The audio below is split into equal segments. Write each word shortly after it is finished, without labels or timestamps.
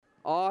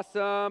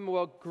Awesome.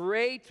 Well,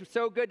 great.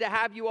 So good to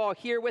have you all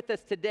here with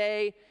us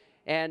today.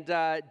 And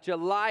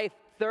July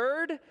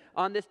 3rd,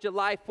 on this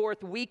July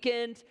 4th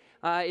weekend,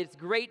 it's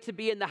great to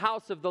be in the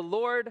house of the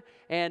Lord.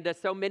 And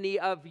so many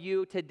of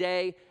you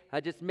today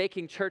just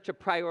making church a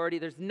priority.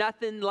 There's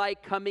nothing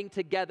like coming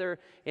together.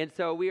 And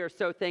so we are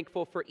so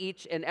thankful for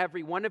each and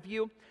every one of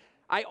you.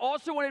 I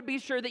also want to be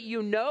sure that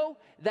you know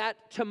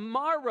that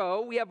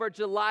tomorrow we have our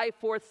July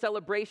 4th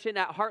celebration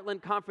at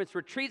Heartland Conference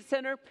Retreat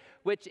Center,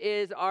 which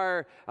is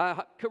our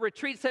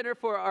retreat center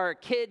for our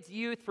kids,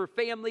 youth, for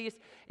families.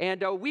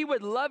 And we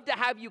would love to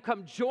have you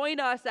come join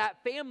us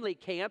at Family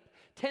Camp.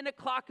 10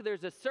 o'clock,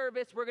 there's a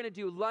service. We're going to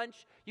do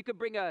lunch. You could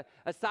bring a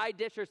side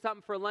dish or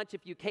something for lunch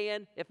if you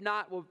can. If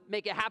not, we'll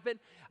make it happen.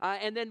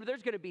 And then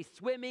there's going to be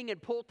swimming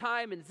and pool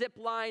time and zip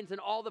lines and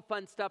all the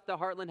fun stuff that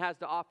Heartland has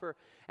to offer.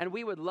 And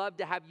we would love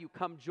to have you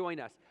come join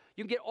us.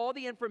 You can get all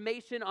the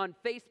information on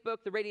Facebook,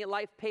 the Radiant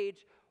Life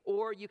page,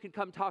 or you can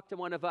come talk to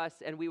one of us,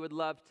 and we would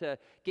love to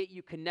get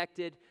you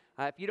connected.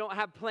 If you don't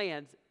have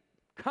plans,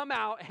 come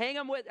out, hang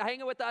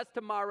with us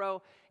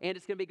tomorrow, and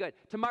it's going to be good.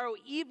 Tomorrow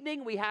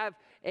evening, we have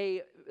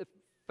a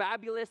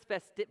fabulous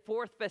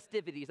fourth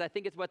festivities. I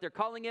think it's what they're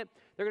calling it.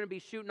 They're going to be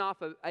shooting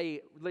off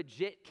a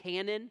legit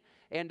cannon,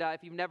 and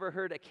if you've never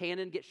heard a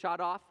cannon get shot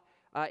off,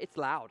 it's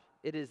loud.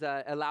 It is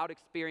a loud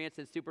experience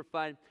and super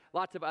fun.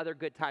 Lots of other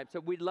good times.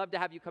 So we'd love to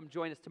have you come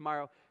join us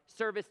tomorrow.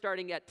 Service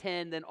starting at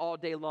 10, then all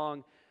day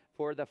long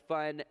for the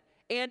fun.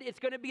 And it's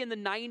going to be in the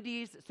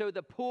 90s, so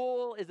the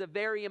pool is a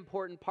very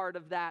important part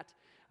of that.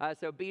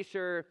 So be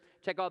sure,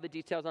 check all the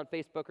details on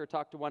Facebook or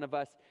talk to one of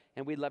us,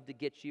 and we'd love to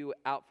get you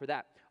out for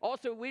that.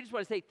 Also, we just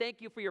want to say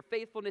thank you for your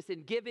faithfulness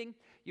in giving.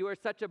 You are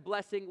such a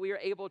blessing. We are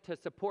able to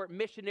support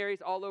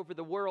missionaries all over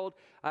the world.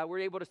 We're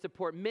able to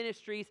support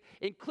ministries,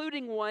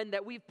 including one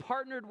that we've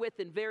partnered with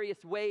in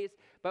various ways,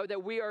 but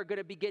that we are going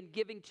to begin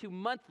giving to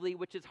monthly,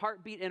 which is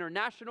Heartbeat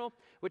International,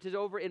 which is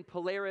over in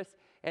Polaris.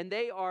 And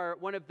they are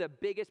one of the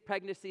biggest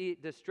pregnancy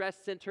distress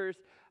centers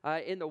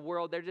in the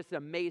world. They're just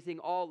amazing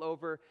all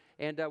over.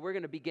 And we're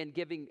going to begin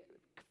giving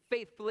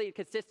faithfully and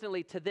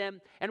consistently to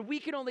them. And we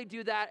can only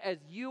do that as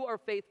you are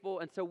faithful.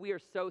 And so we are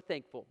so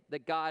thankful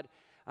that God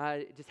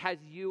just has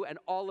you and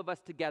all of us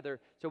together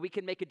so we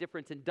can make a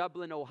difference in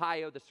Dublin,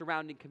 Ohio, the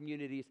surrounding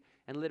communities,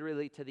 and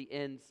literally to the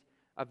ends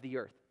of the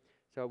earth.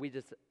 So we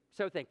just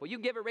so thankful. You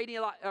can give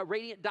at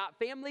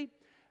radiant.family.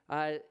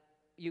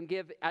 You can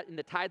give in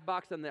the tithe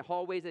box on the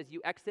hallways as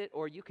you exit,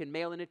 or you can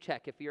mail in a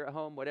check if you're at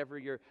home, whatever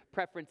your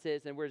preference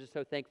is. And we're just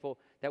so thankful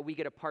that we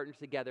get to partner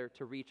together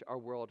to reach our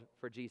world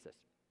for Jesus.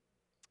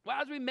 Well,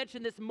 as we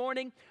mentioned this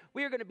morning,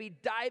 we are going to be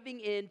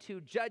diving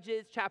into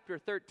Judges chapter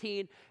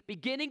 13,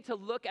 beginning to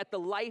look at the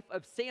life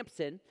of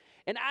Samson.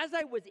 And as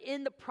I was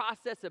in the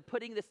process of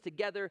putting this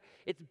together,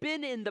 it's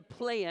been in the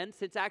plan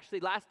since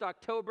actually last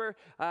October,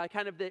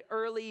 kind of the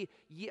early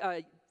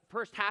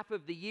first half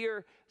of the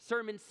year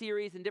sermon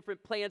series and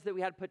different plans that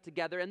we had put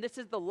together. And this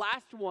is the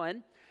last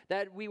one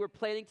that we were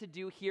planning to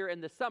do here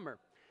in the summer.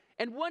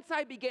 And once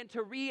I began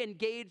to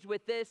re-engage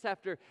with this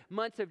after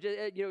months of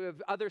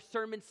of other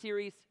sermon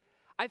series,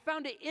 I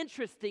found it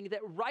interesting that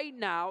right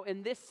now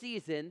in this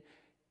season,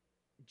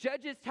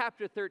 Judges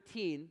chapter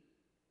 13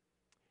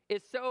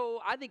 is so,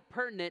 I think,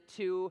 pertinent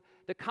to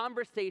the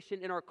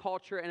conversation in our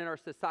culture and in our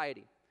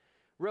society.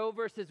 Roe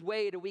versus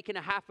Wade a week and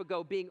a half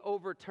ago being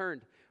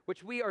overturned,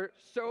 which we are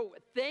so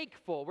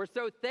thankful. We're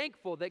so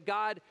thankful that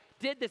God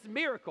did this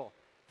miracle.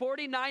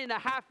 49 and a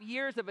half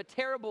years of a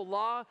terrible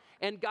law,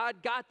 and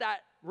God got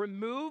that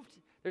removed.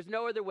 There's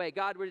no other way.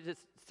 God, we're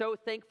just so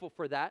thankful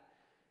for that.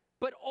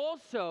 But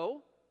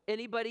also,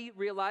 anybody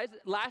realize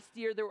last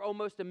year there were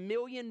almost 1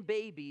 million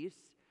babies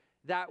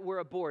that were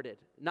aborted.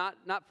 Not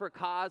for a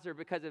cause or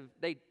because of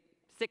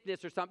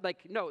sickness or something.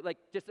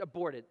 Just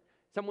aborted.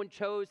 Someone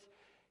chose.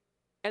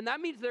 And that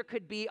means there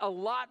could be a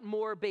lot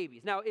more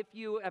babies. Now, if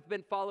you have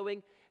been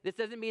following, this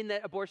doesn't mean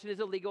that abortion is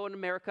illegal in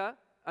America,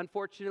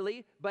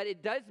 unfortunately, but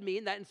it does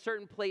mean that in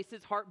certain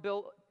places,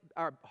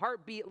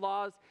 heartbeat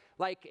laws,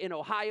 like in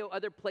Ohio,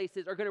 other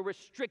places, are going to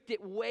restrict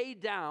it way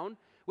down,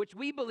 which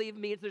we believe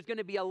means there's going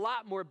to be a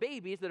lot more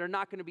babies that are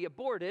not going to be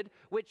aborted,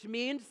 which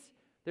means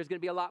there's going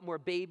to be a lot more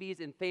babies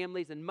and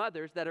families and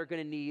mothers that are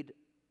going to need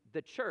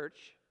the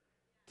church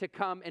to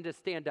come and to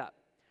stand up.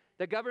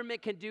 The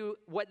government can do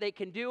what they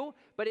can do,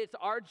 but it's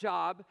our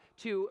job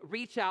to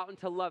reach out and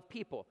to love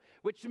people,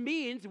 which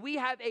means we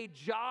have a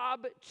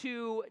job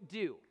to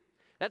do.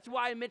 That's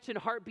why I mentioned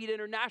Heartbeat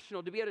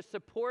International, to be able to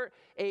support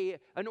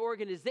an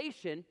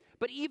organization,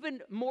 but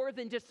even more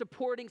than just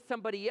supporting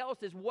somebody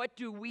else is what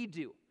do we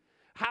do?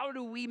 How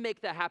do we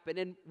make that happen?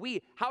 And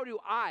how do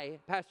I,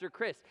 Pastor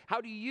Chris,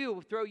 how do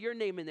you throw your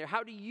name in there?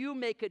 How do you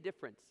make a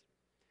difference?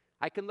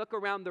 I can look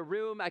around the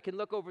room. I can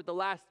look over the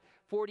last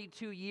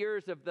 42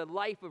 years of the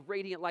life of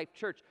Radiant Life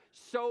Church.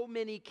 So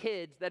many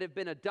kids that have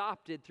been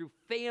adopted through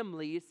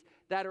families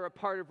that are a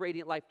part of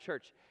Radiant Life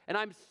Church. And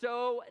I'm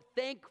so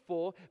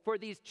thankful for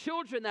these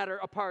children that are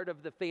a part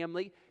of the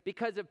family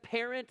because of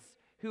parents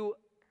who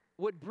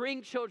would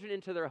bring children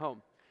into their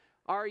home.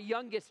 Our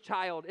youngest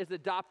child is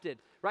adopted,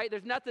 right?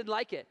 There's nothing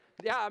like it.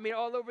 Yeah, I mean,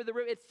 all over the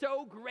room. It's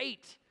so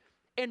great.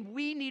 And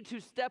we need to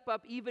step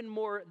up even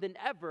more than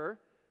ever,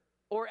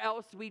 or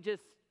else we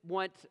just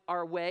want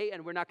our way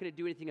and we're not going to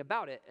do anything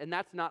about it. And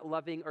that's not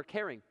loving or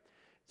caring.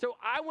 So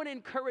I want to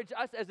encourage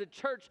us as a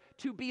church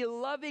to be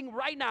loving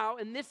right now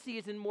in this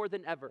season more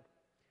than ever.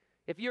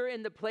 If you're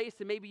in the place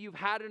and maybe you've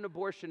had an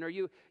abortion or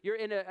you're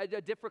in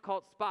a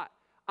difficult spot,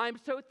 I'm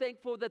so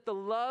thankful that the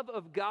love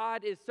of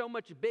God is so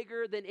much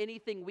bigger than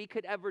anything we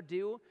could ever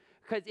do,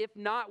 because if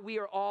not, we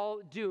are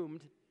all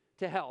doomed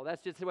to hell.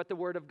 That's just what the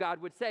Word of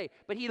God would say.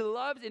 But He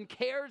loves and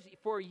cares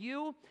for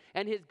you,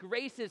 and His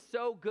grace is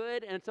so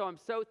good, and so I'm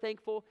so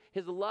thankful,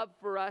 His love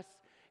for us.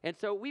 And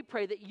so we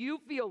pray that you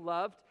feel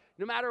loved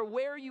no matter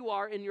where you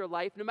are in your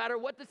life, no matter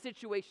what the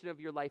situation of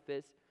your life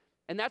is.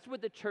 And that's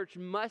what the church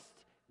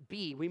must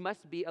be. We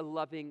must be a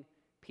loving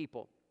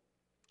people.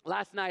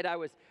 Last night I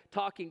was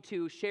talking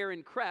to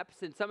Sharon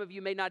Krebs, and some of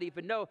you may not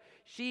even know,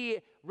 she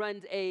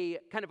runs a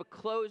kind of a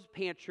clothes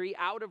pantry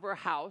out of her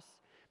house,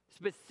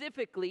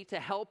 specifically to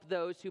help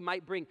those who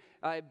might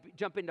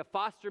jump into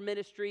foster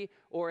ministry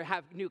or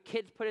have new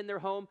kids put in their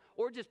home,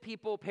 or just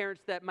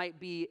parents that might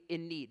be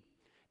in need.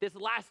 This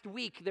last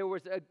week, there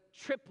was a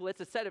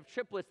set of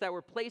triplets that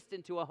were placed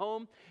into a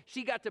home.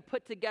 She got to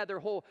put together a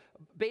whole,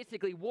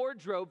 basically,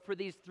 wardrobe for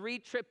these three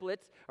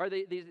triplets, or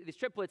these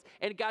triplets,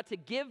 and got to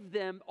give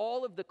them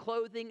all of the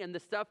clothing and the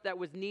stuff that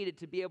was needed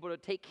to be able to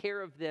take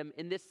care of them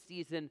in this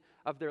season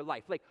of their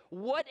life. Like,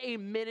 what a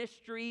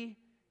ministry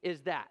is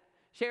that?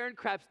 Sharon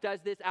Krebs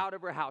does this out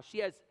of her house. She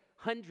has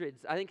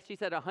hundreds, I think she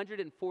said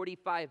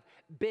 145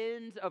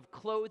 bins of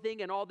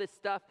clothing and all this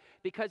stuff,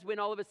 because when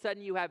all of a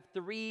sudden you have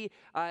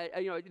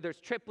there's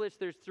triplets,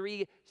 there's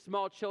three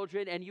small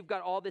children, and you've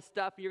got all this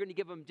stuff, and you're going to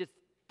give them just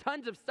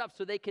tons of stuff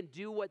so they can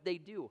do what they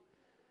do.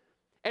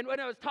 And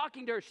when I was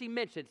talking to her, she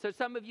mentioned, so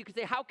some of you could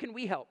say, how can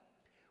we help?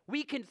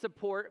 We can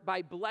support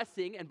by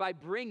blessing and by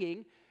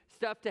bringing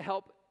stuff to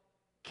help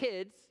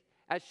kids,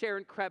 as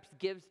Sharon Krebs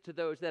gives to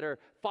those that are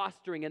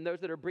fostering and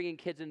those that are bringing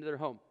kids into their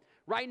home.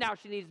 Right now,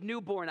 she needs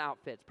newborn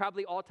outfits,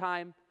 probably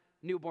all-time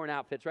newborn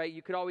outfits, right?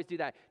 You could always do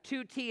that.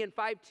 2T and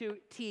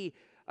 52T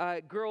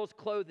girls'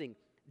 clothing,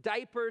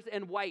 diapers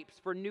and wipes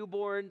for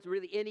newborns,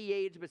 really any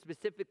age, but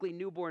specifically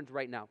newborns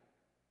right now.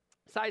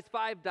 Size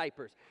 5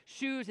 diapers,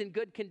 shoes in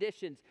good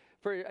conditions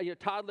for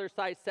toddler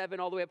size 7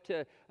 all the way up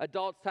to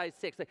adult size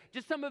 6. Like,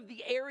 just some of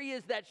the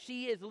areas that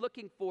she is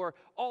looking for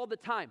all the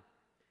time.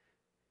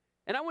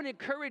 And I want to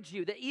encourage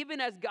you that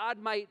even as God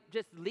might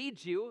just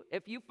lead you,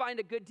 if you find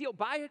a good deal,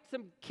 buy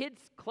some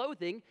kids'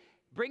 clothing,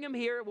 bring them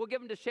here, we'll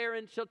give them to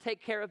Sharon, she'll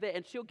take care of it,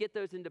 and she'll get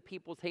those into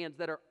people's hands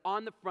that are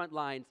on the front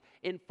lines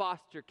in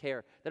foster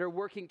care, that are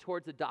working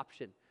towards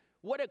adoption.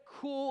 What a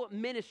cool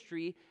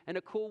ministry and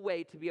a cool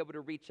way to be able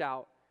to reach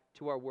out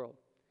to our world.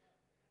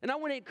 And I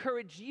want to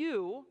encourage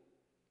you,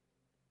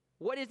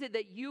 what is it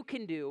that you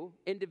can do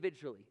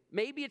individually?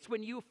 Maybe it's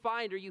when you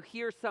find or you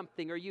hear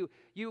something or you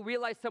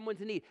realize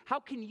someone's in need. How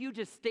can you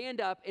just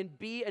stand up and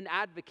be an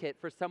advocate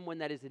for someone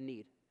that is in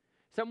need?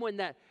 Someone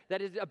that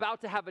is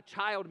about to have a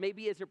child,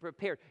 maybe isn't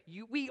prepared.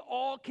 We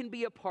all can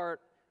be a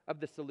part of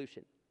the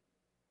solution.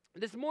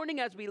 This morning,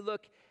 as we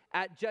look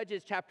at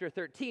Judges chapter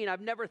 13, I've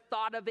never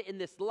thought of it in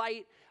this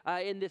light,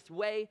 in this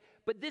way,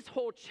 but this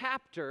whole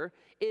chapter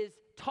is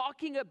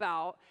talking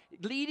about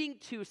leading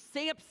to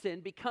Samson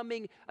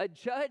becoming a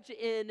judge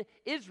in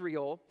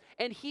Israel,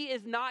 and he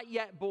is not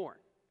yet born.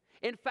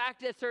 In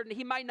fact,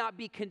 he might not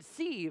be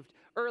conceived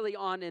early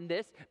on in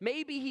this.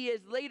 Maybe he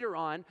is later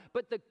on,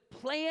 but the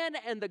plan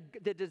and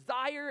the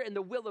desire and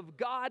the will of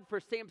God for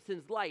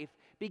Samson's life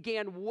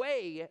began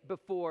way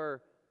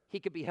before he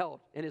could be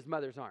held in his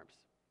mother's arms.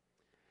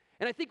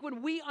 And I think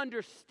when we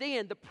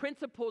understand the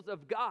principles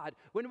of God,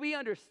 when we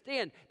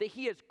understand that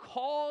He has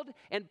called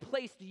and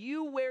placed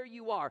you where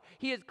you are,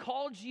 He has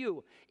called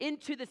you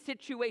into the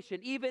situation,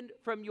 even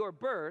from your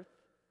birth,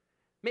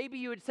 maybe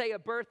you would say a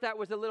birth that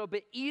was a little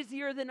bit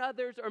easier than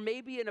others, or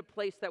maybe in a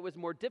place that was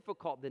more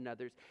difficult than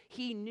others.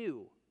 He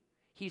knew,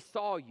 He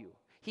saw you.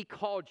 He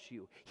called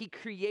you. He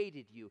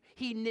created you.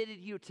 He knitted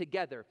you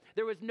together.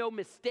 There was no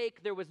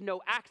mistake. There was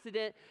no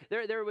accident.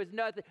 There was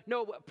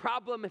no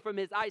problem from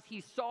His eyes.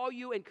 He saw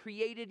you and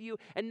created you,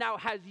 and now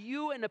has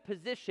you in a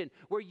position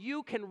where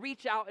you can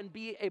reach out and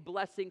be a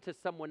blessing to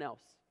someone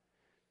else.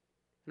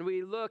 And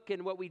we look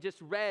in what we just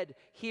read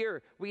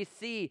here, we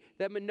see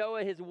that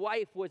Manoah, his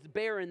wife, was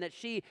barren, that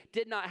she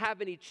did not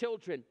have any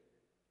children.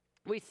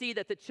 We see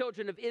that the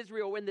children of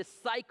Israel were in this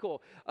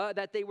cycle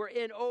that they were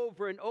in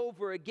over and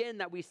over again,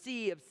 that we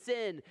see of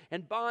sin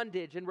and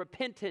bondage and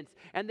repentance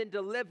and then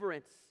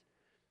deliverance.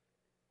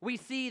 We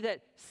see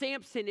that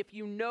Samson, if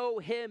you know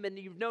him and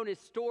you've known his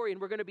story,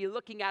 and we're going to be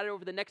looking at it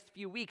over the next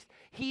few weeks,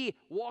 he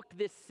walked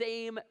this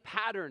same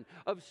pattern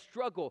of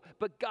struggle.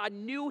 But God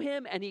knew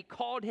him and He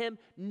called him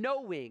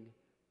knowing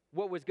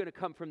what was going to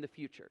come from the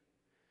future.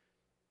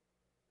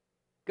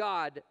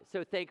 God,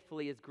 so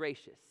thankfully, is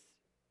gracious.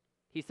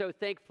 He so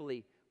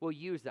thankfully will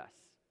use us.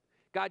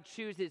 God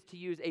chooses to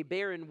use a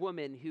barren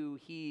woman who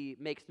He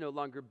makes no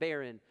longer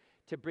barren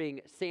to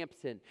bring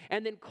Samson,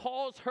 and then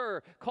calls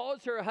her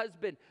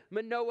husband,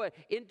 Manoah,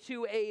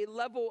 into a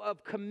level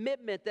of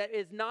commitment that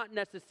is not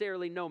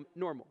necessarily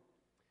normal.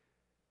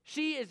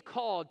 She is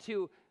called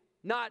to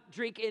not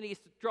drink any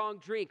strong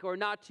drink or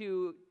not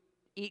to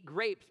eat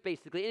grapes,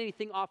 basically,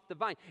 anything off the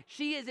vine.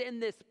 She is in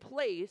this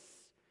place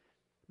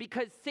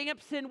because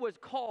Samson was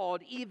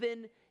called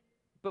even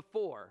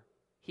before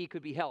he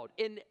could be held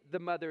in the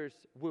mother's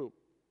womb.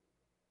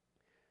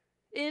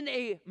 In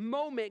a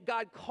moment,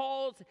 God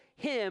calls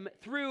him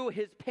through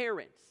his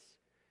parents,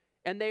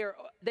 and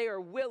they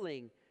are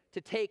willing to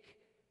take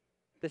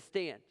the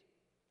stand.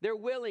 They're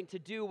willing to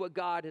do what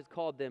God has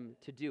called them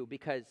to do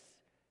because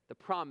the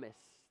promise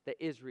that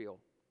Israel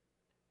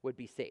would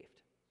be saved.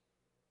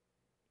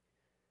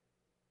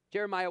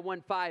 Jeremiah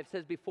 1:5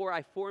 says, "Before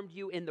I formed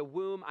you in the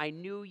womb, I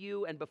knew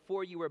you, and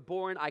before you were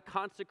born, I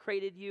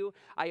consecrated you.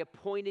 I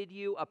appointed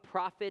you a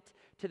prophet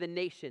to the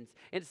nations."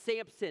 And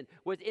Samson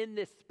was in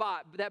this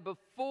spot that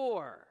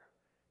before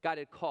God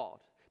had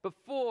called,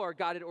 before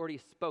God had already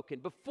spoken,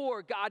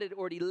 before God had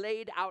already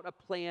laid out a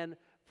plan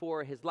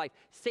for his life.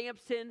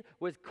 Samson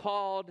was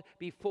called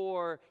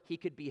before he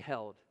could be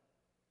held.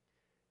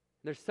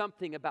 There's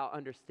something about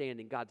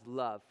understanding God's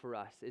love for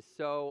us is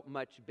so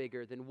much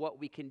bigger than what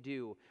we can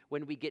do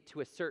when we get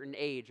to a certain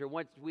age or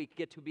once we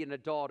get to be an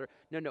adult.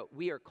 No,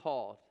 we are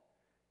called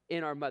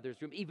in our mother's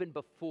womb even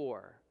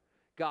before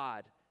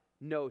God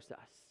knows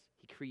us.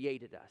 He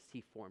created us.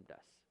 He formed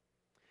us.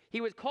 He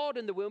was called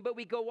in the womb, but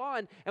we go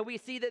on and we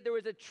see that there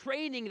was a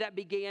training that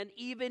began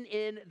even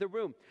in the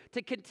womb.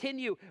 To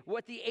continue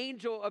what the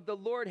angel of the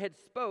Lord had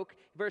spoke,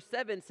 verse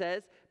 7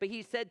 says, "But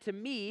he said to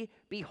me,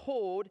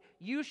 behold,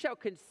 you shall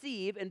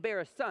conceive and bear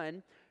a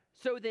son.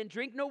 So then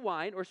drink no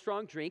wine or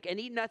strong drink and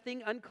eat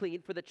nothing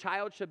unclean, for the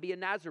child shall be a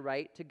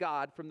Nazirite to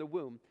God from the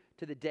womb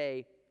to the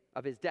day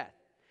of his death."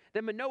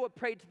 Then Manoah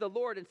prayed to the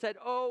Lord and said,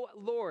 "O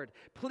Lord,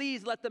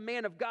 please let the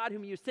man of God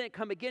whom you sent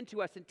come again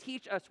to us and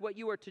teach us what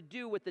you are to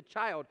do with the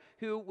child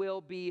who will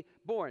be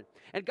born."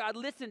 And God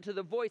listened to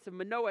the voice of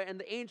Manoah, and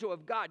the angel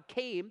of God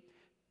came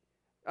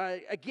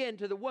again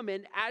to the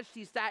woman as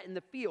she sat in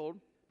the field,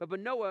 but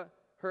Manoah,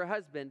 her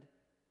husband,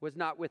 was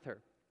not with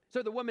her.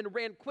 So the woman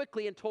ran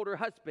quickly and told her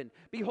husband,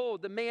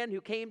 "Behold, the man who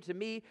came to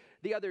me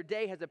the other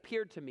day has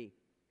appeared to me."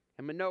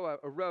 And Manoah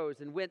arose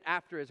and went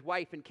after his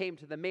wife and came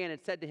to the man and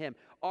said to him,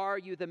 "Are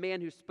you the man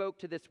who spoke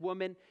to this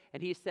woman?"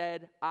 And he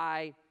said,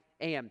 "I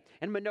am."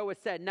 And Manoah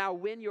said, "Now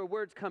when your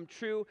words come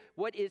true,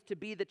 what is to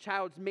be the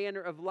child's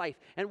manner of life?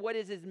 And what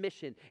is his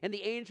mission?" And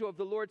the angel of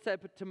the Lord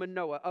said to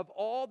Manoah, "Of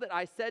all that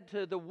I said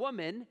to the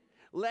woman,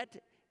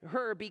 let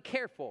her be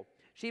careful.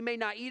 She may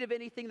not eat of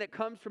anything that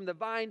comes from the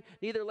vine,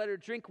 neither let her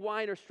drink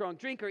wine or strong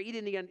drink or eat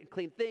any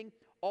unclean thing.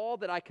 All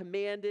that I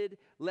commanded,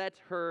 let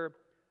her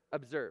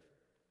observe."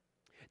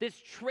 This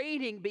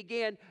training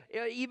began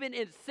even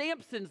in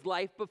Samson's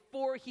life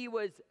before he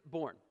was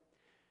born.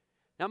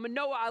 Now,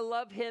 Manoah, I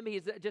love him.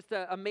 He's just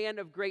a man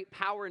of great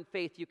power and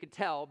faith, you could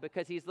tell,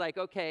 because he's like,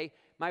 okay,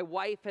 my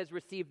wife has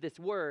received this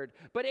word,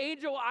 but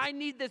angel, I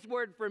need this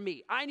word for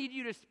me. I need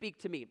you to speak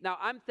to me. Now,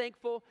 I'm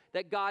thankful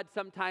that God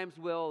sometimes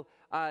will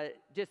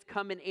just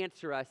come and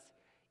answer us,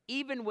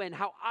 even when,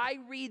 how I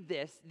read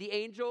this, the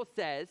angel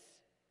says,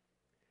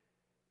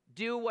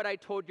 "Do what I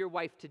told your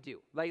wife to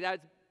do." Like,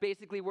 that's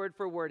basically word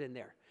for word in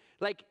there.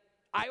 Like,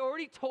 I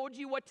already told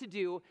you what to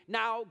do,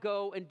 now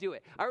go and do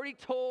it. I already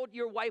told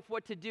your wife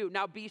what to do,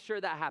 now be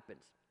sure that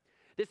happens.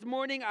 This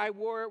morning I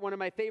wore one of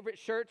my favorite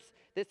shirts.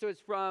 This was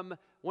from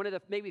one of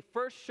the maybe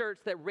first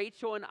shirts that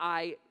Rachel and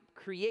I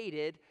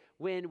created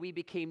when we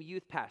became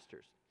youth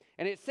pastors.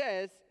 And it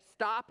says,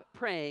 "Stop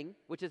praying,"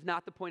 which is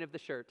not the point of the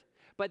shirt,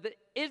 but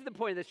is the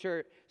point of the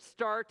shirt,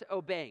 "Start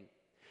obeying."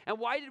 And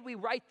why did we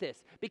write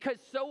this? Because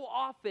so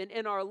often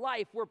in our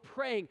life, we're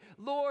praying,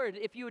 "Lord,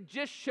 if you would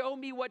just show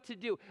me what to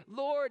do.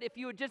 Lord, if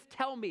you would just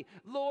tell me.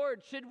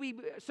 Lord, should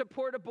we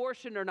support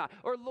abortion or not?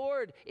 Or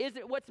Lord,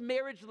 what's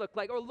marriage look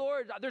like? Or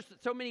Lord," there's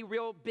so many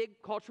real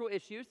big cultural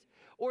issues.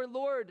 Or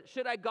Lord,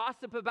 should I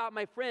gossip about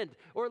my friend?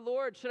 Or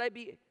Lord, should I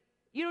be...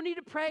 You don't need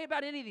to pray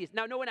about any of these.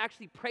 Now, no one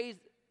actually prays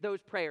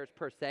those prayers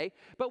per se,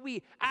 but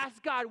we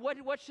ask God,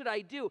 what should I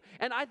do?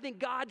 And I think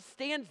God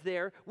stands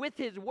there with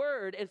his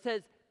word and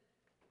says,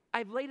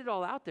 "I've laid it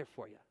all out there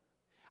for you.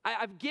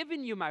 I've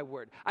given you my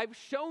word. I've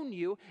shown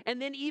you." And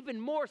then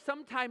even more,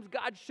 sometimes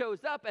God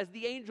shows up as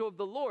the angel of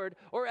the Lord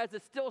or as a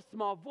still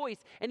small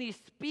voice, and he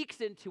speaks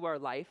into our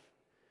life.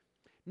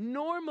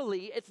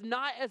 Normally, it's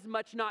not as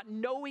much not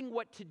knowing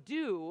what to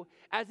do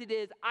as it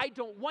is, I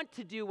don't want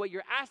to do what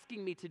you're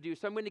asking me to do,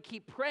 so I'm going to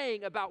keep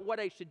praying about what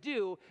I should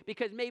do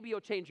because maybe you'll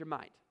change your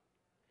mind.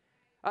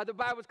 The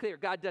Bible's clear.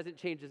 God doesn't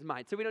change his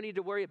mind, so we don't need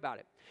to worry about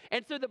it.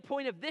 And so the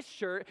point of this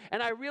shirt,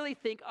 and I really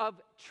think of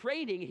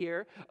training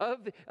here,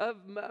 of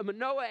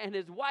Manoah and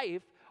his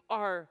wife,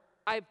 are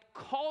I've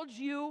called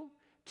you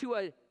to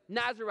a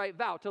Nazirite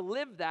vow, to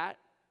live that.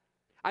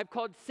 I've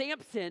called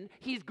Samson.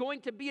 He's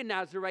going to be a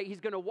Nazirite. He's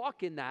going to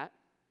walk in that.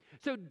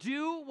 So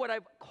do what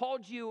I've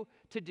called you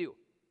to do.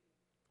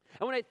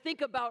 And when I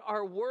think about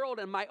our world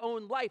and my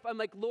own life, I'm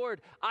like,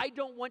 Lord, I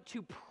don't want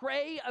to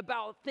pray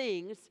about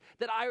things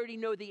that I already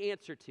know the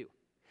answer to.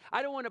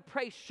 I don't want to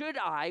pray, should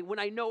I, when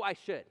I know I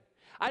should.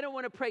 I don't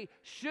want to pray,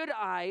 should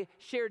I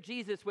share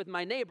Jesus with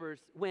my neighbors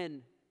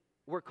when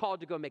we're called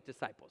to go make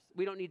disciples.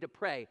 We don't need to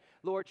pray,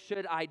 Lord,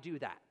 should I do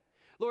that?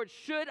 Lord,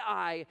 should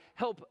I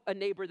help a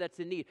neighbor that's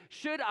in need?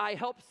 Should I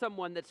help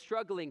someone that's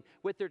struggling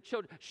with their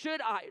children?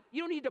 Should I?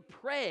 You don't need to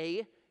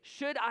pray,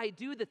 should I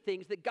do the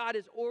things that God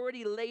has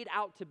already laid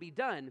out to be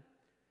done?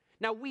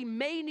 Now, we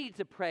may need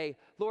to pray,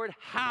 Lord,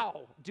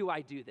 how do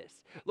I do this?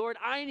 Lord,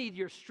 I need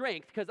your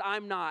strength because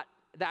I'm not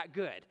that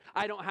good.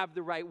 I don't have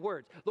the right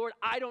words. Lord,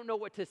 I don't know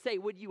what to say.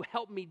 Would you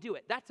help me do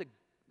it?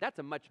 That's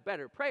a much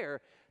better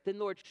prayer than,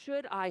 Lord,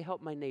 should I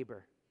help my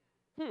neighbor?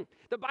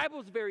 The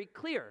Bible's very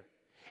clear.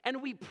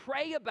 And we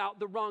pray about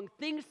the wrong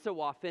things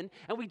so often,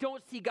 and we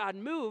don't see God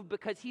move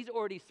because he's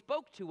already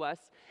spoke to us.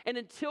 And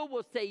until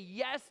we'll say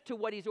yes to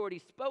what he's already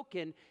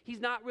spoken, he's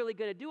not really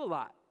going to do a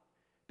lot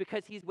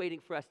because he's waiting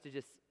for us to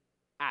just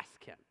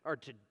ask him or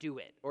to do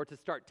it or to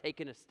start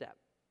taking a step.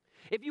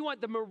 If you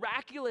want the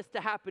miraculous to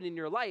happen in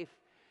your life,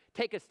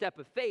 take a step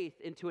of faith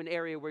into an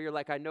area where you're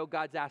like, I know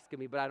God's asking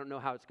me, but I don't know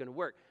how it's going to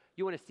work.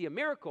 You want to see a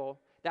miracle,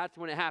 that's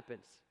when it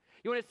happens.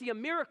 You want to see a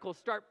miracle,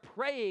 start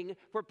praying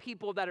for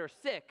people that are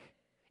sick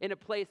in a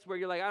place where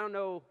you're like, I don't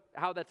know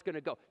how that's going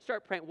to go.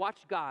 Start praying. Watch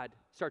God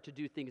start to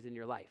do things in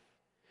your life.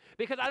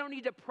 Because I don't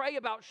need to pray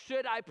about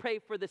should I pray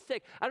for the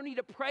sick. I don't need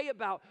to pray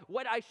about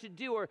what I should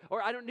do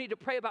or I don't need to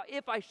pray about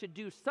if I should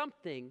do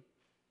something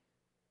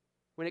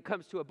when it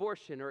comes to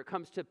abortion or it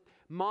comes to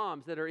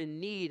moms that are in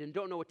need and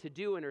don't know what to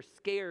do and are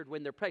scared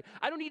when they're praying.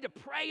 I don't need to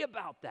pray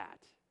about that.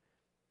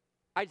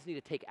 I just need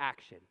to take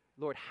action.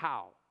 Lord,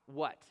 how?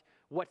 What?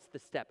 What's the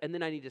step? And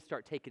then I need to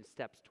start taking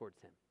steps towards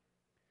him.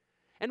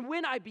 And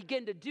when I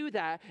begin to do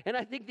that, and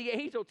I think the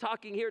angel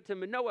talking here to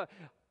Manoah,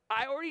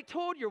 I already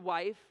told your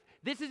wife,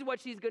 this is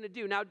what she's going to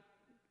do. Now,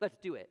 let's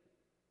do it.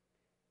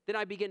 Then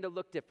I begin to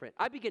look different.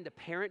 I begin to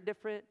parent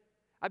different.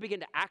 I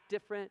begin to act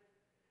different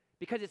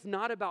because it's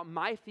not about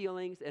my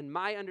feelings and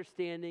my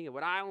understanding and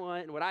what I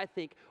want and what I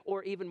think,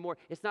 or even more,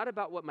 it's not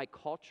about what my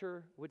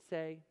culture would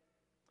say.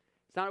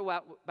 It's not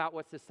about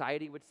what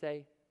society would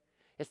say.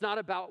 It's not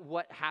about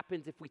what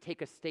happens if we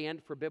take a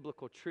stand for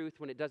biblical truth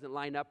when it doesn't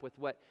line up with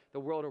what the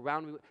world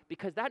around me,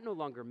 because that no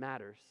longer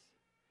matters.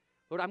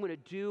 Lord, I'm going to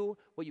do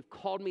what you've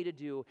called me to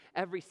do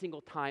every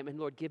single time, and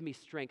Lord, give me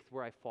strength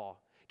where I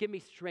fall. Give me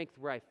strength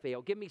where I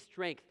fail. Give me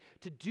strength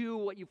to do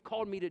what you've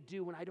called me to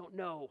do when I don't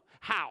know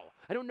how.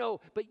 I don't know,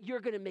 but you're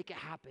going to make it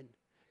happen.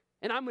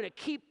 And I'm going to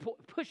keep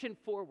pushing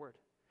forward.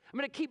 I'm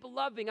going to keep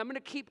loving. I'm going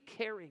to keep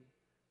caring.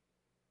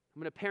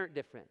 I'm going to parent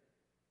different.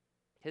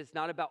 It's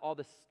not about all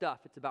the stuff.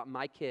 It's about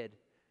my kid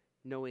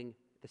knowing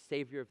the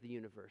Savior of the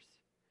universe.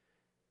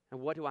 And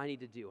what do I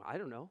need to do? I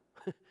don't know.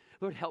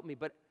 Lord, help me.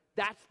 But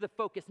that's the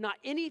focus, not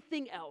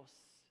anything else.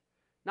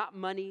 Not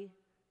money,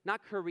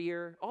 not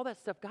career, all that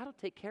stuff God will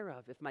take care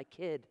of if my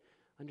kid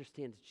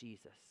understands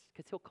Jesus,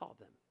 because he'll call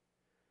them.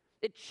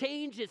 It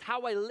changes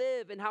how I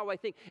live and how I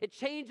think. It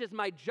changes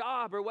my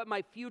job or what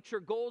my future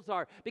goals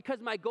are,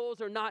 because my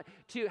goals are not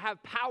to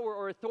have power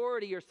or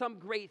authority or some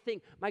great thing.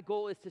 My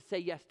goal is to say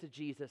yes to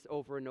Jesus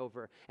over and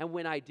over. And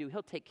when I do,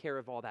 he'll take care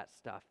of all that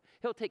stuff.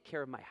 He'll take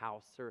care of my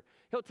house, or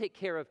he'll take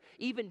care of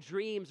even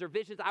dreams or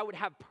visions I would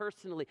have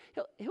personally.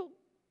 He'll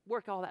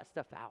work all that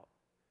stuff out,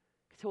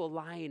 because he'll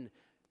align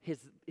his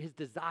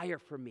desire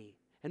for me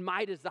and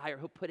my desire.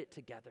 He'll put it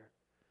together.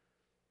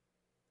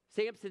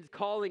 Samson's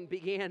calling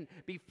began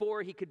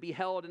before he could be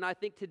held. And I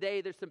think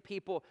today there's some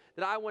people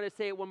that I want to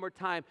say it one more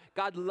time.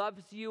 God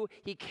loves you.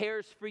 He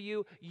cares for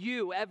you.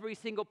 You, every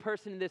single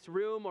person in this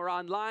room or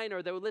online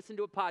or that will listen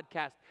to a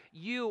podcast,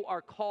 you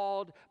are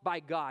called by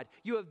God.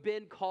 You have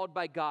been called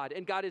by God.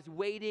 And God is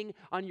waiting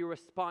on your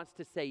response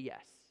to say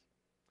yes.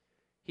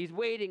 He's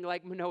waiting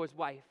like Manoah's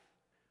wife,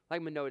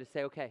 like Manoah, to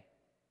say, okay,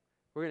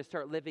 we're going to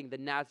start living the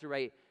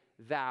Nazirite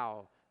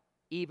vow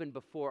even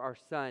before our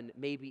son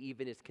maybe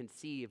even is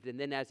conceived, and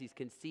then as he's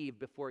conceived,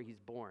 before he's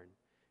born,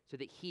 so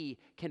that he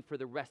can for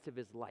the rest of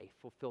his life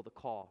fulfill the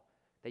call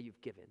that you've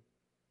given.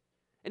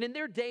 And in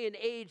their day and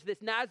age, this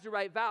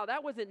Nazirite vow,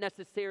 that wasn't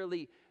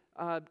necessarily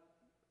a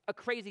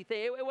crazy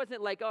thing. It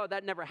wasn't like, oh,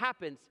 that never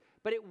happens,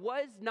 but it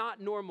was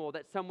not normal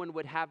that someone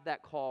would have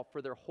that call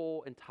for their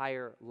whole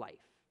entire life.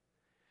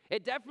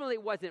 It definitely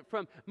wasn't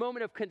from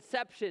moment of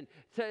conception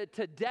to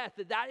death.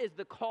 That is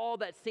the call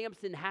that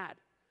Samson had.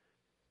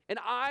 And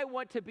I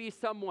want to be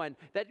someone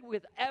that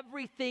with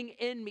everything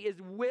in me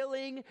is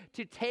willing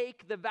to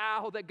take the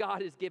vow that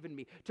God has given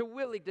me,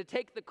 to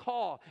take the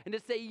call and to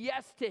say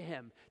yes to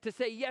him, to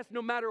say yes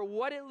no matter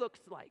what it looks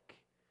like.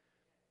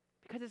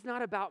 Because it's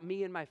not about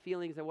me and my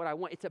feelings and what I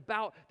want. It's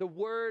about the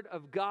word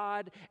of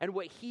God and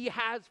what he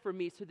has for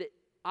me, so that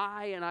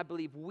I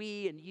believe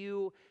we and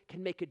you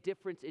can make a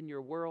difference in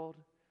your world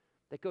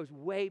that goes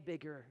way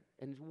bigger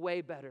and is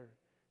way better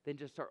than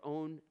just our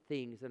own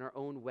things and our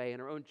own way and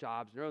our own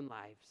jobs and our own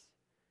lives.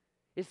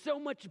 It's so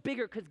much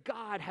bigger because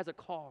God has a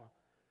call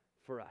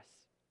for us.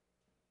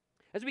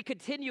 As we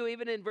continue,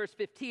 even in verse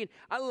 15,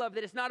 I love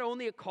that it's not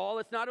only a call,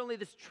 it's not only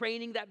this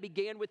training that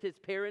began with his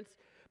parents,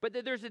 but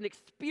that there's an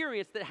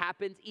experience that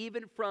happens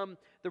even from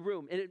the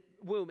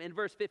womb. In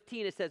verse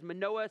 15, it says,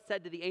 Manoah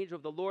said to the angel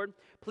of the Lord,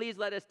 please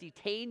let us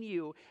detain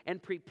you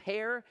and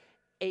prepare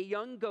a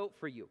young goat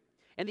for you.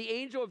 And the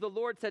angel of the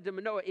Lord said to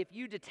Manoah, if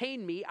you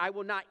detain me, I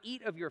will not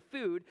eat of your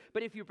food,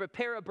 but if you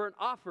prepare a burnt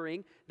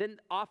offering, then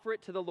offer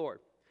it to the Lord.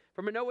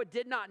 For Manoah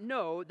did not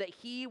know that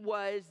he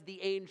was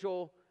the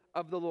angel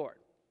of the Lord.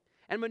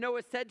 And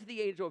Manoah said to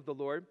the angel of the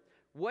Lord,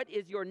 what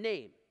is your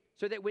name?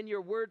 So that when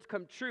your words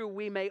come true,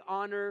 we may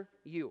honor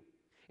you.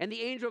 And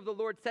the angel of the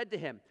Lord said to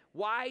him,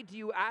 why do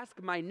you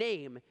ask my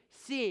name,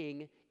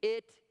 seeing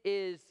it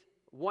is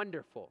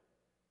wonderful?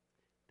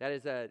 That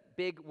is a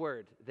big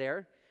word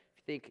there. If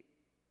you think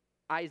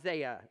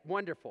Isaiah,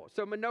 wonderful.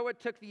 So Manoah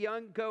took the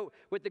young goat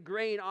with the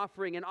grain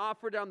offering and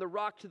offered on the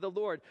rock to the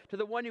Lord, to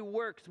the one who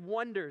works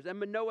wonders. And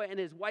Manoah and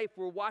his wife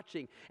were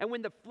watching. And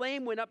when the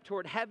flame went up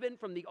toward heaven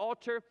from the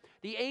altar,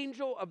 the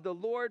angel of the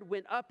Lord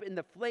went up in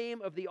the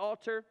flame of the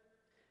altar.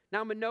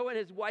 Now Manoah and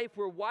his wife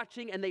were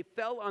watching, and they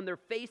fell on their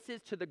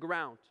faces to the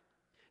ground.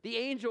 The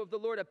angel of the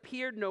Lord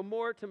appeared no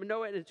more to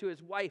Manoah and to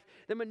his wife.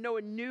 Then Manoah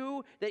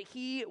knew that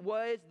he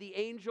was the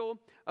angel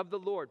of the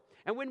Lord.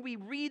 And when we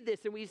read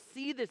this and we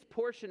see this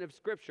portion of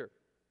Scripture,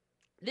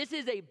 this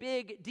is a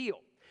big deal.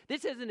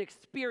 This is an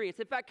experience.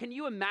 In fact, can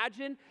you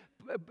imagine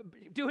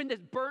doing this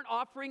burnt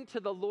offering to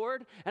the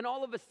Lord, and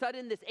all of a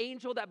sudden this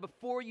angel that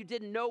before you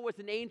didn't know was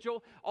an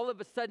angel, all of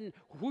a sudden,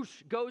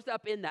 whoosh, goes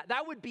up in that.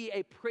 That would be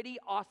a pretty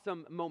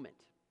awesome moment.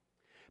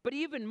 But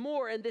even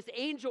more, and this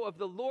angel of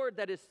the Lord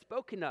that is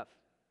spoken of,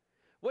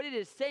 what it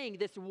is saying,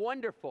 this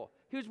wonderful,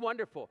 who's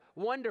wonderful?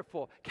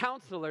 Wonderful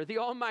Counselor, the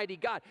Almighty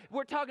God.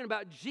 We're talking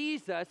about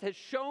Jesus has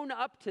shown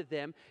up to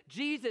them.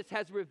 Jesus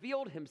has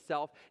revealed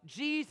himself.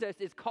 Jesus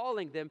is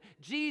calling them.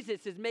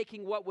 Jesus is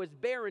making what was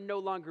barren no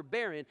longer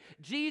barren.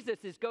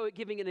 Jesus is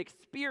giving an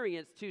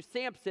experience to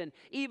Samson,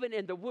 even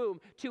in the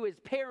womb, to his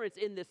parents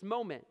in this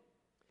moment.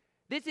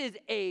 This is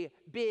a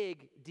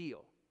big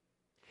deal.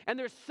 And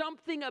there's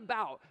something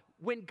about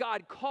when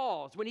God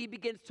calls, when he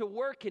begins to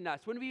work in us,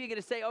 when we begin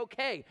to say,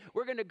 okay,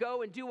 we're going to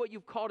go and do what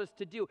you've called us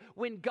to do.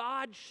 When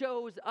God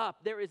shows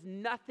up, there is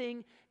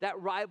nothing that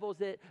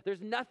rivals it.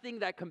 There's nothing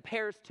that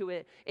compares to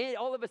it. And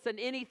all of a sudden,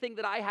 anything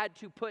that I had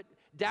to put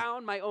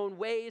down, my own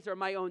ways or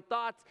my own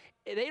thoughts,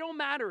 they don't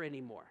matter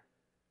anymore.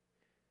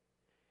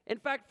 In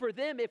fact, for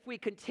them, if we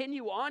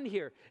continue on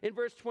here in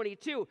verse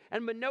 22,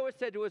 and Manoah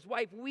said to his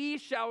wife, we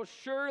shall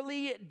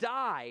surely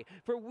die,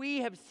 for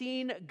we have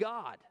seen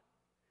God.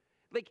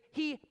 Like,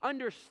 he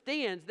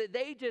understands that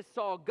they just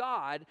saw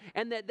God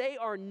and that they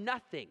are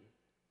nothing.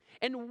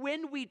 And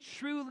when we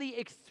truly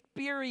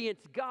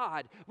experience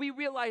God, we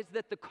realize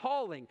that the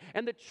calling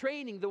and the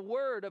training, the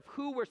word of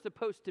who we're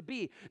supposed to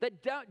be,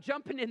 that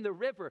jumping in the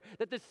river,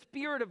 that the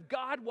Spirit of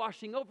God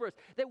washing over us,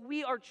 that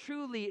we are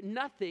truly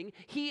nothing.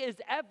 He is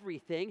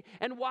everything.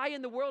 And why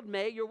in the world,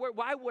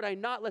 why would I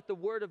not let the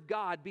word of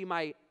God be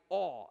my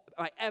all,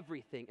 my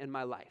everything in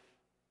my life?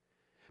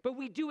 But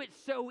we do it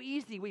so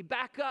easy. We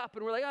back up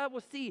and we're like, oh,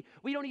 we'll see.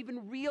 We don't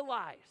even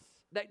realize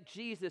that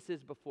Jesus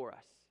is before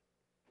us.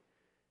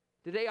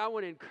 Today, I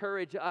want to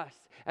encourage us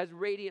as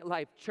Radiant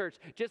Life Church,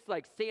 just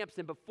like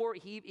Samson, before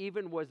he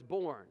even was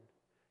born,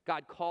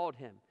 God called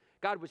him.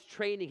 God was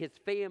training his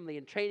family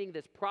and training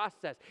this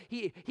process.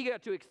 He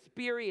got to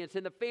experience,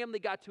 and the family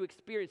got to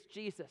experience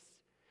Jesus.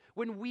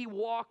 When we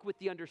walk with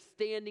the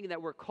understanding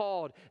that we're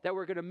called, that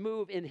we're going to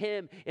move in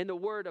him, in the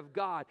word of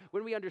God,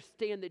 when we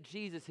understand that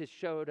Jesus has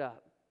showed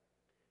up,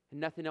 and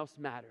nothing else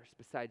matters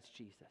besides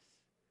Jesus.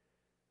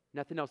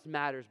 Nothing else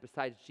matters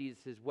besides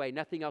Jesus' way.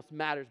 Nothing else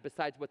matters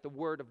besides what the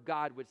word of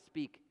God would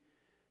speak.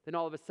 Then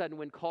all of a sudden,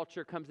 when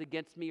culture comes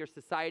against me or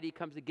society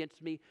comes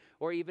against me,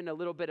 or even a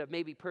little bit of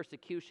maybe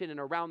persecution, and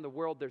around the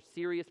world there's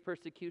serious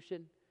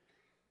persecution,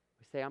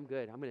 we say, I'm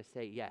good. I'm going to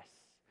say yes.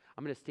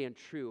 I'm going to stand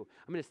true.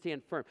 I'm going to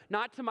stand firm.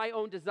 Not to my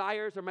own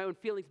desires or my own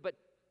feelings, but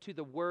to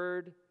the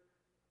word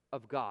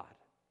of God.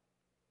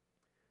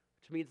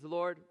 Which means,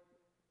 Lord,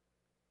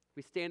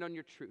 we stand on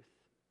your truth.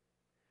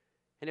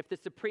 And if the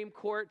Supreme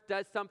Court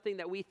does something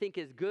that we think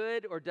is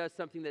good or does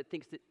something that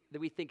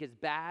we think is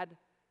bad,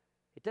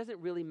 it doesn't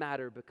really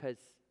matter, because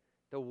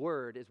the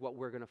word is what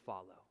we're going to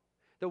follow.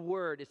 The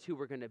word is who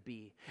we're going to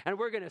be. And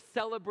we're going to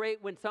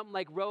celebrate when something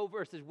like Roe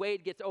versus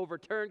Wade gets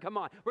overturned. Come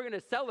on, we're going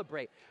to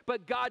celebrate.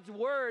 But God's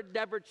word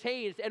never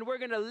changed, and we're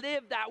going to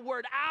live that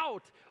word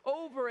out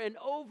over and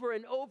over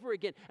and over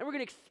again. And we're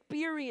going to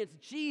experience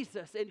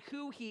Jesus and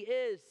who he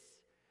is.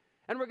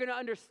 And we're going to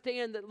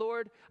understand that,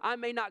 Lord, I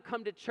may not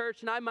come to church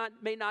and I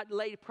may not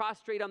lay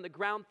prostrate on the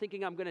ground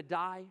thinking I'm going to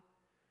die.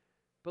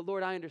 But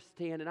Lord, I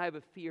understand, and I have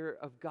a fear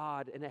of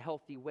God in a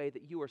healthy way,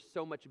 that you are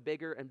so much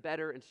bigger and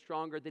better and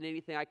stronger than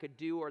anything I could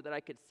do or that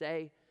I could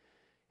say.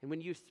 And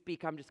when you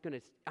speak, I'm just going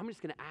to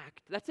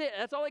act. That's it.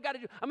 That's all I got to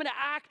do. I'm going to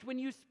act when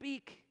you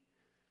speak.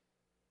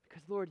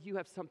 Because Lord, you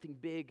have something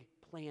big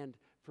planned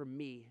for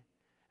me.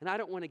 And I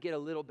don't want to get a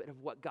little bit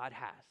of what God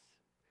has.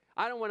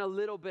 I don't want a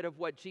little bit of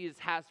what Jesus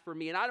has for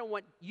me, and I don't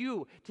want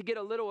you to get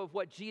a little of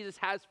what Jesus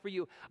has for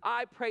you.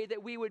 I pray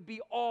that we would be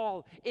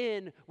all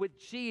in with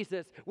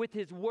Jesus, with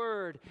his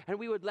word, and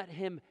we would let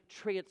him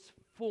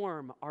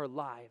transform our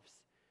lives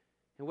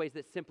in ways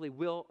that simply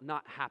will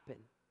not happen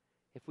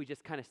if we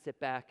just kind of sit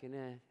back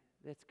and,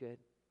 that's good.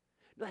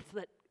 Let's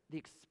let the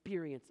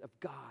experience of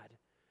God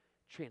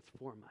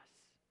transform us.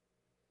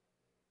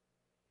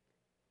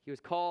 He was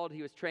called,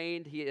 he was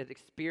trained, he had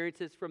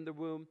experiences from the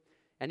womb,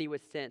 and he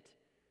was sent.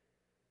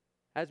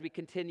 As we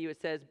continue, it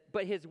says,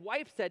 but his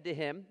wife said to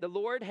him, if the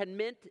Lord had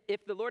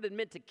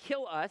meant to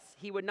kill us,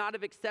 he would not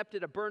have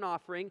accepted a burnt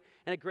offering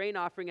and a grain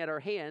offering at our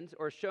hands,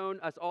 or shown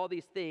us all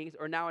these things,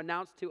 or now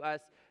announced to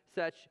us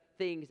such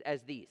things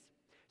as these.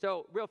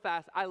 So real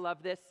fast, I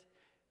love this.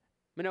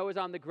 Manoah's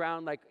on the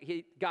ground like,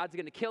 God's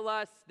going to kill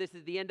us. This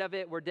is the end of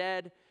it. We're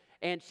dead.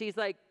 And she's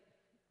like,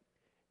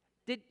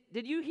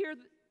 did you hear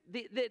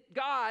that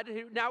God,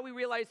 now we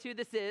realize who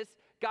this is,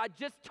 God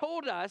just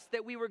told us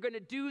that we were going to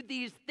do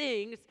these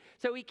things,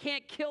 so he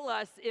can't kill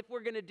us if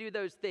we're going to do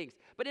those things.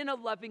 But in a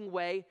loving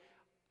way,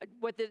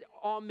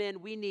 all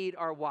men, we need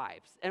our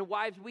wives. And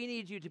wives, we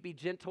need you to be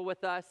gentle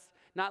with us,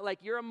 not like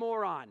you're a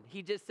moron.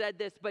 He just said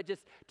this, but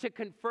just to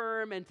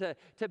confirm and to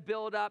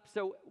build up.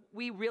 So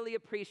we really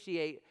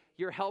appreciate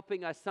your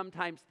helping us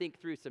sometimes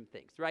think through some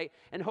things, right?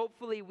 And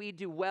hopefully we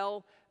do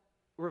well.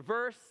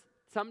 Reverse.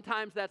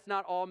 Sometimes that's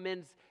not all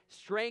men's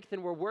strength,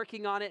 and we're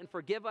working on it, and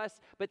forgive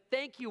us. But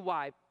thank you,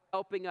 wife, for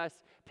helping us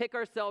pick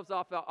ourselves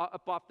up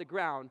off the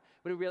ground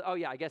when we realize, oh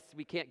yeah, I guess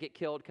we can't get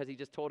killed because he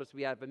just told us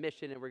we have a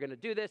mission and we're going to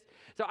do this.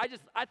 So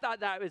I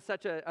thought that was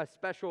such a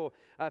special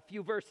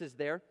few verses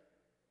there.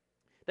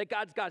 That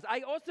God's God.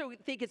 I also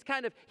think it's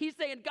he's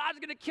saying God's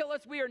going to kill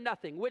us, we are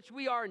nothing, which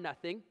we are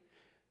nothing.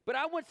 But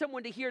I want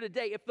someone to hear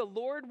today, if the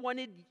Lord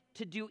wanted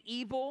to do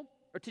evil,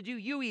 or to do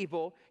you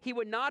evil, he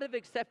would not have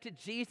accepted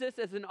Jesus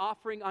as an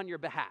offering on your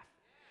behalf.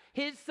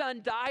 His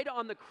son died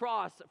on the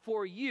cross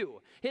for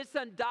you. His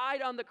son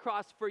died on the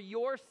cross for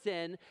your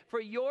sin,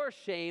 for your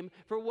shame,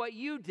 for what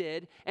you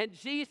did. And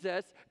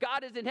Jesus,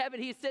 God is in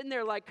heaven. He's sitting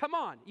there like, come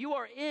on, you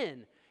are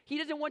in. He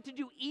doesn't want to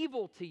do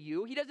evil to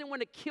you. He doesn't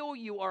want to kill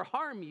you or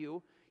harm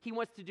you. He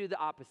wants to do the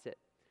opposite.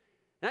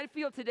 And I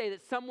feel today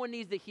that someone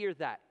needs to hear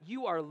that.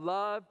 You are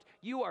loved,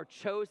 you are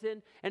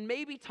chosen, and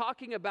maybe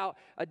talking about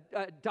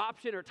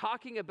adoption or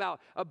talking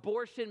about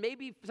abortion,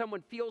 maybe someone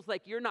feels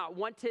like you're not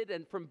wanted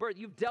and from birth,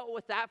 you've dealt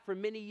with that for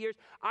many years.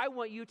 I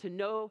want you to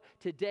know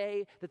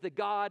today that the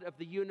God of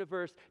the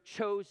universe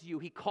chose you.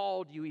 He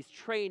called you, he's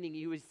training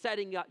you, he's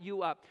setting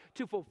you up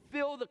to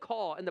fulfill the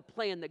call and the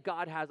plan that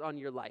God has on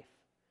your life.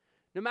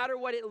 No matter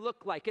what it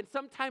looked like, and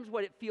sometimes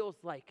what it feels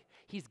like,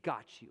 he's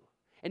got you.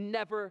 And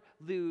never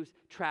lose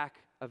track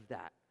of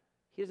that.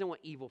 He doesn't want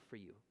evil for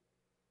you.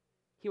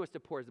 He wants to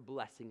pour his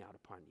blessing out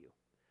upon you.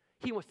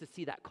 He wants to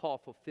see that call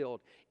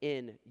fulfilled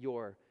in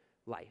your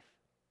life.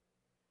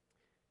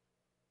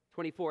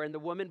 24, and the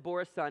woman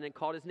bore a son and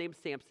called his name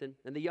Samson.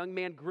 And the young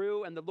man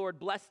grew, and the Lord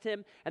blessed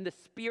him. And the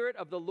Spirit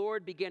of the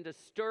Lord began to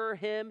stir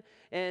him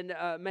in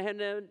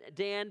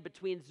Mahaneh-dan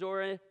between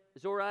Zorah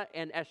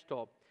and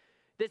Eshtaol.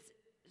 This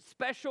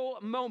special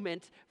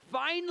moment,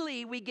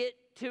 finally we get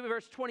to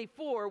verse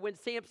 24 when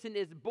Samson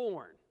is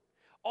born.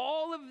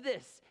 All of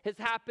this has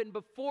happened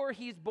before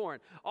he's born.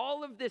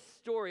 All of this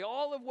story,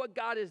 all of what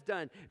God has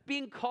done,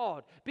 being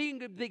called, being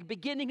the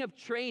beginning of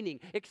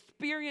training,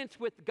 experience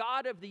with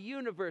God of the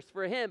universe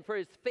for him, for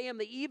his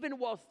family, even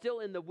while still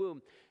in the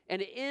womb.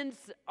 And it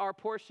ends our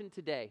portion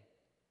today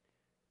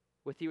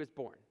with he was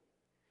born.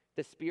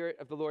 The Spirit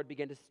of the Lord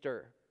began to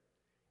stir,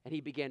 and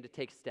he began to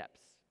take steps.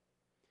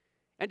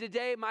 And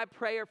today, my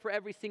prayer for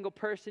every single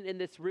person in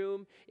this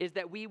room is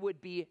that we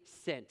would be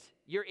sent.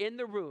 You're in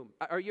the room,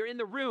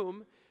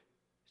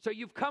 so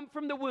you've come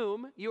from the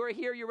womb, you are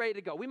here, you're ready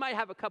to go. We might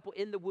have a couple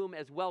in the womb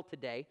as well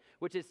today,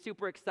 which is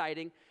super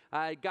exciting.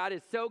 God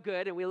is so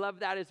good, and we love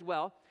that as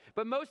well.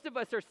 But most of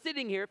us are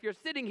sitting here. If you're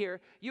sitting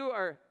here, you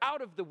are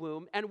out of the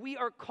womb, and we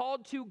are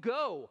called to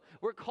go.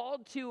 We're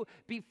called to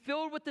be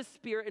filled with the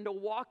Spirit and to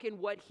walk in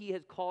what he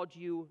has called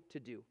you to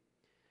do.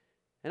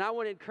 And I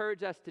want to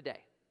encourage us today.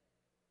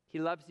 He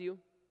loves you.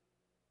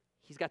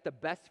 He's got the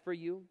best for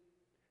you.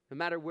 No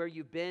matter where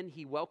you've been,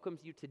 he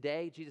welcomes you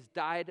today. Jesus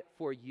died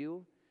for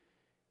you.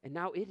 And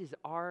now it is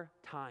our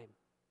time.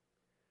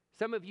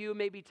 Some of you,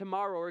 maybe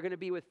tomorrow, are going to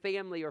be with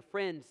family or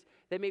friends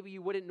that maybe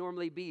you wouldn't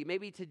normally be.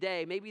 Maybe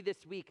today, maybe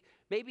this week.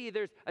 Maybe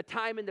there's a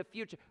time in the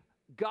future.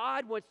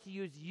 God wants to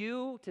use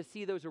you to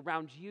see those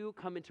around you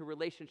come into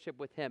relationship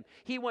with him.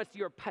 He wants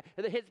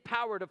his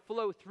power to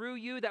flow through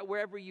you, that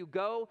wherever you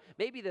go,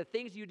 maybe the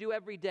things you do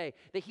every day,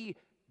 that he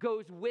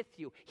goes with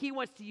you. He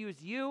wants to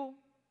use you,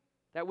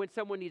 that when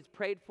someone needs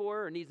prayed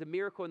for or needs a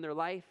miracle in their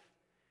life,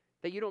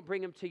 that you don't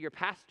bring them to your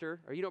pastor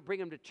or you don't bring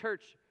them to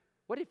church.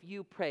 What if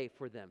you pray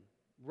for them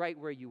right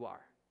where you are?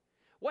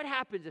 What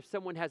happens if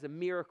someone has a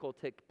miracle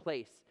take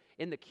place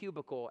in the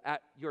cubicle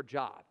at your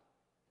job?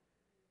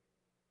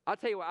 I'll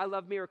tell you what, I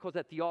love miracles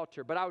at the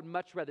altar, but I would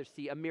much rather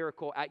see a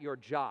miracle at your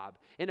job,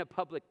 in a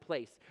public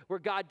place, where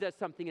God does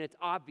something and it's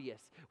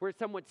obvious, where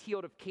someone's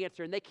healed of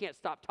cancer and they can't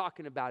stop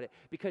talking about it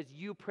because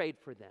you prayed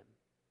for them.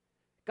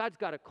 God's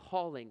got a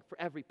calling for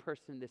every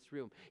person in this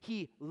room.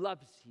 He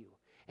loves you.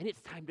 And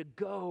it's time to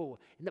go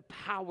in the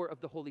power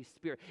of the Holy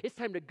Spirit. It's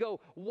time to go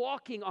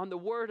walking on the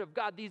Word of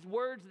God, these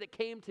words that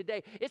came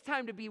today. It's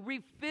time to be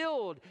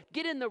refilled.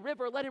 Get in the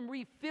river, let Him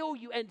refill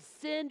you and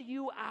send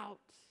you out.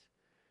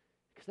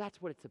 Because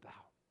that's what it's about.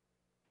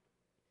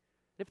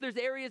 If there's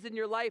areas in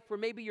your life where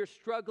maybe you're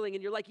struggling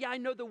and you're like, yeah, I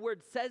know the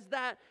Word says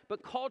that,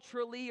 but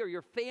culturally or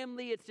your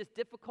family, it's just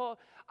difficult.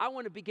 I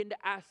want to begin to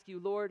ask you,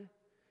 Lord,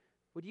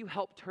 would you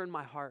help turn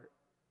my heart?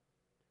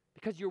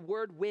 Because your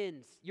Word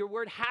wins. Your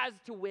Word has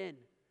to win.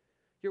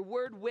 Your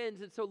Word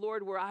wins. And so,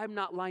 Lord, where I'm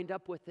not lined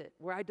up with it,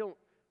 where I don't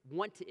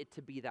want it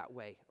to be that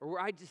way, or where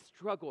I just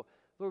struggle,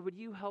 Lord, would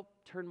you help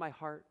turn my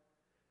heart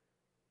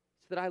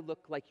so that I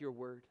look like your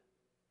Word,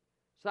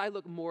 so I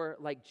look more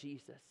like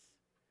Jesus.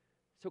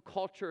 So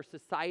culture,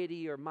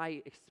 society, or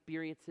my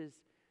experiences,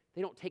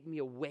 they don't take me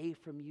away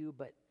from you,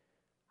 but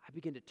I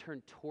begin to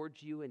turn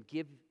towards you and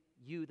give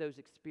you those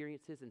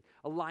experiences and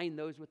align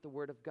those with the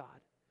Word of God.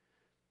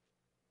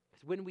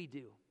 Because when we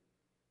do,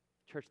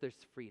 church, there's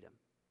freedom.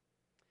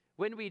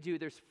 When we do,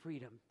 there's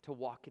freedom to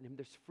walk in Him.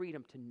 There's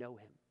freedom to know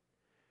Him.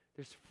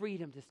 There's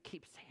freedom to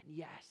keep saying,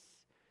 yes,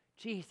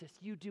 Jesus,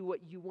 you do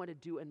what you want to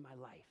do in my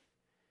life,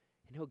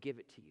 and He'll give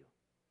it to you.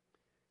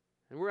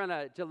 And we're on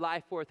a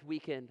July 4th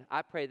weekend.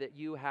 I pray that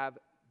you have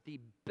the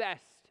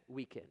best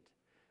weekend,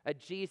 a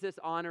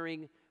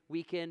Jesus-honoring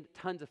weekend,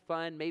 tons of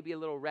fun, maybe a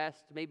little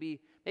rest, maybe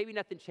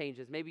nothing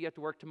changes. Maybe you have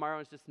to work tomorrow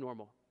and it's just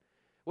normal.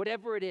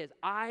 Whatever it is,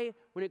 I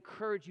would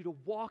encourage you to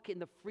walk in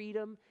the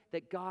freedom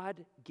that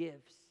God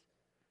gives.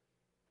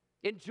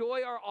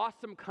 Enjoy our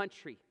awesome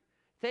country.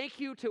 Thank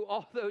you to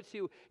all those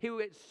who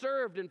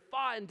served and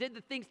fought and did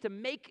the things to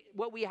make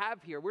what we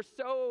have here. We're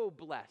so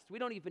blessed. We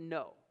don't even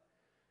know.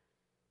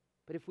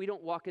 But if we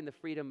don't walk in the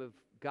freedom of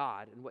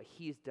God and what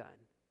He's done,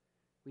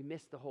 we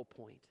miss the whole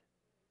point.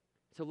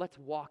 So let's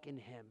walk in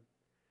Him.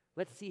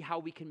 Let's see how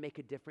we can make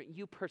a difference.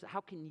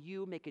 How can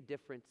you make a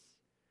difference?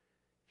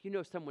 If you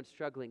know someone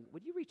struggling,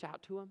 would you reach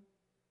out to them?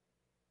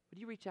 Would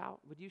you reach out?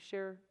 Would you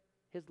share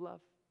His love?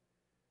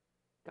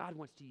 God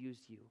wants to use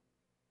you.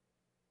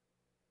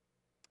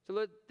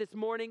 So this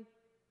morning,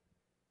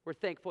 we're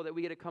thankful that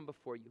we get to come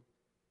before you.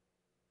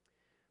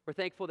 We're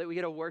thankful that we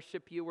get to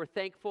worship you. We're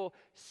thankful,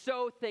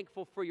 so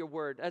thankful for your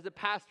word. As a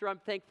pastor, I'm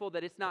thankful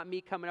that it's not me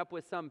coming up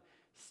with some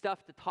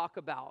stuff to talk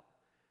about.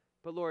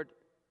 But Lord,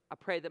 I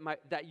pray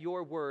that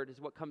your word is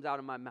what comes out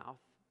of my mouth.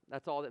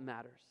 That's all that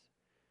matters.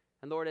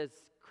 And Lord, as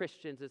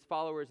Christians, as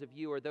followers of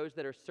you, or those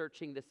that are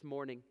searching this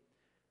morning,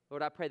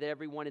 Lord, I pray that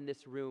everyone in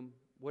this room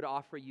would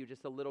offer you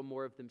just a little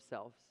more of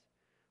themselves.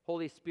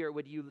 Holy Spirit,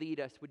 would you lead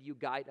us? Would you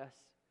guide us?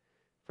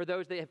 For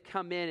those that have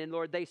come in and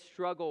Lord, they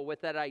struggle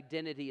with that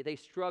identity. They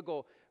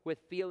struggle with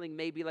feeling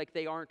maybe like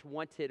they aren't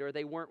wanted or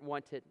they weren't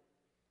wanted.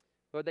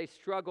 Lord, they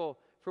struggle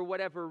for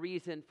whatever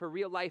reason, for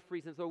real life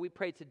reasons. Lord, we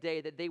pray today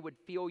that they would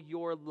feel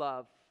your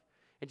love.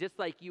 And just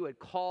like you had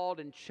called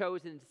and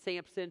chosen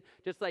Samson,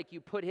 just like you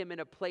put him in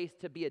a place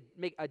to be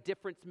a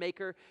difference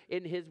maker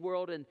in his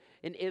world and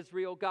in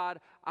Israel, God,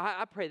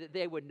 I pray that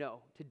they would know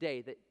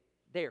today that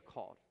they are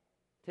called.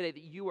 Today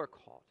that you are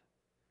called.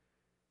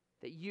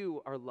 That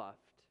you are loved.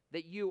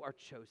 That you are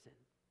chosen.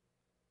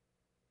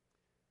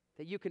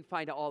 That you can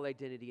find all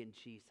identity in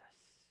Jesus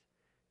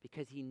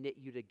because He knit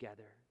you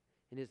together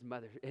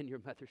in your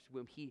mother's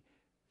womb. He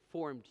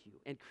formed you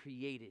and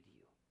created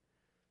you.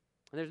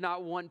 And there's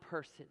not one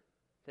person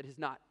that is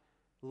not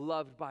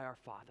loved by our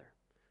Father.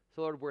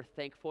 So Lord, we're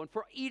thankful. And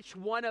for each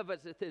one of us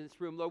in this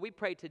room, Lord, we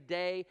pray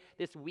today,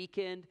 this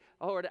weekend,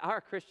 Lord,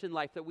 our Christian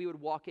life, that we would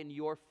walk in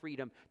your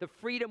freedom. The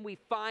freedom we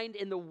find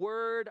in the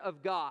Word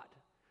of God.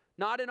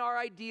 Not in our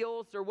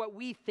ideals or what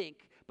we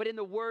think, but in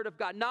the Word of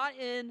God. Not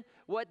in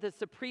what the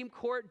Supreme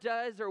Court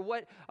does or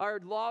what our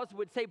laws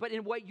would say, but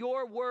in what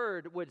your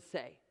Word would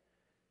say.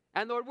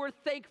 And Lord, we're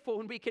thankful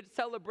when we can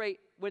celebrate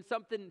when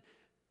something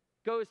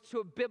goes to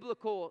a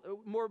biblical,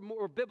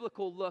 more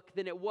biblical look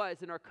than it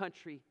was in our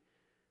country.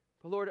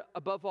 But Lord,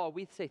 above all,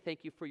 we say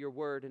thank you for your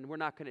Word, and we're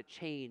not going to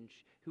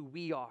change who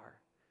we are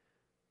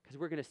because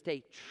we're going to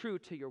stay true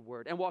to your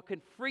Word and walk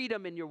in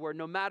freedom in your Word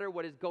no matter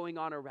what is going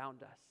on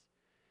around us.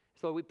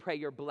 So we pray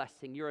your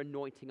blessing, your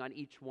anointing on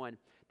each one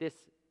this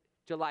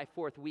July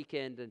 4th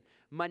weekend and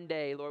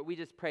Monday. Lord, we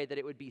just pray that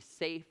it would be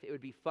safe, it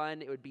would be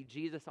fun, it would be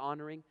Jesus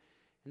honoring,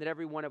 and that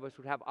every one of us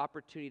would have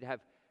opportunity to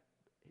have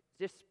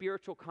just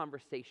spiritual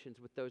conversations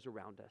with those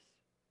around us.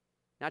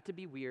 Not to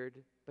be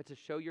weird, but to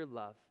show your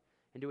love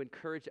and to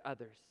encourage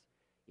others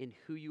in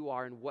who you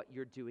are and what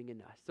you're doing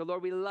in us. So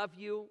Lord, we love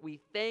you. We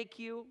thank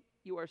you.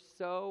 You are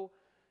so,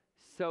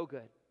 so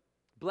good.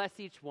 Bless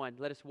each one.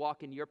 Let us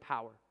walk in your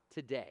power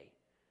today.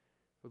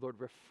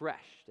 Lord,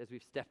 refreshed as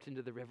we've stepped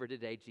into the river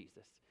today,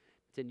 Jesus.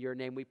 It's in your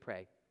name we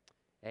pray.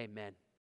 Amen.